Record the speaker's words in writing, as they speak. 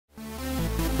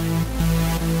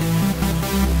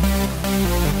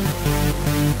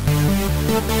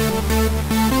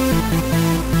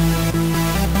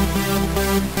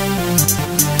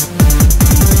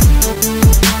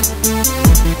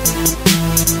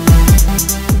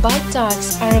Bite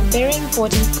tugs are a very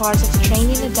important part of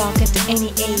training a dog at any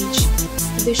age.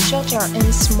 The shorter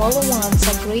and smaller ones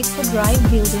are great for drive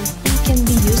building and can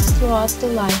be used throughout the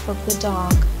life of the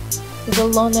dog. The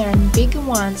longer and bigger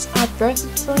ones are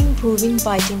perfect for improving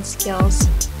biting skills.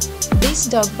 This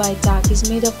Dog Bite Tug is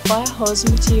made of Fire Hose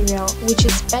material, which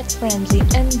is pet-friendly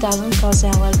and doesn't cause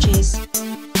allergies.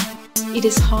 It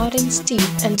is hard and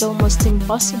stiff and almost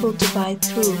impossible to bite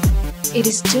through. It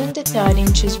is 2 1/3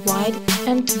 inches wide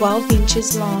and 12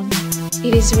 inches long.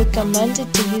 It is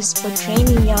recommended to use for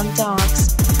training young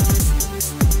dogs.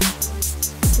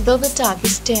 Though the tug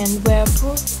is 10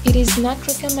 wear-proof, it is not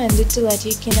recommended to let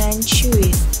your canine chew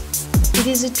it. It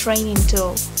is a training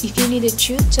tool. If you need a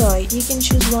chew toy, you can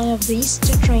choose one of these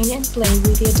to train and play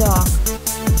with your dog.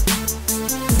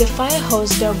 The Fire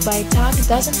Hose Dog Bite Tug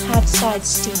doesn't have side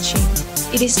stitching.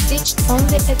 It is stitched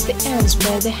only at the ends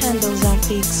where the handles are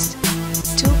fixed.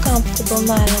 2 comfortable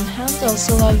nylon handles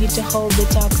allow you to hold the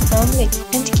tug firmly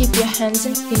and keep your hands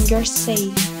and fingers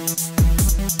safe.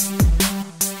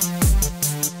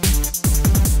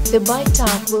 The Bite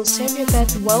Tug will serve your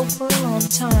pet well for a long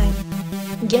time.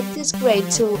 Get this great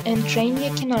tool and train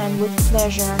your canine with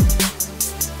pleasure.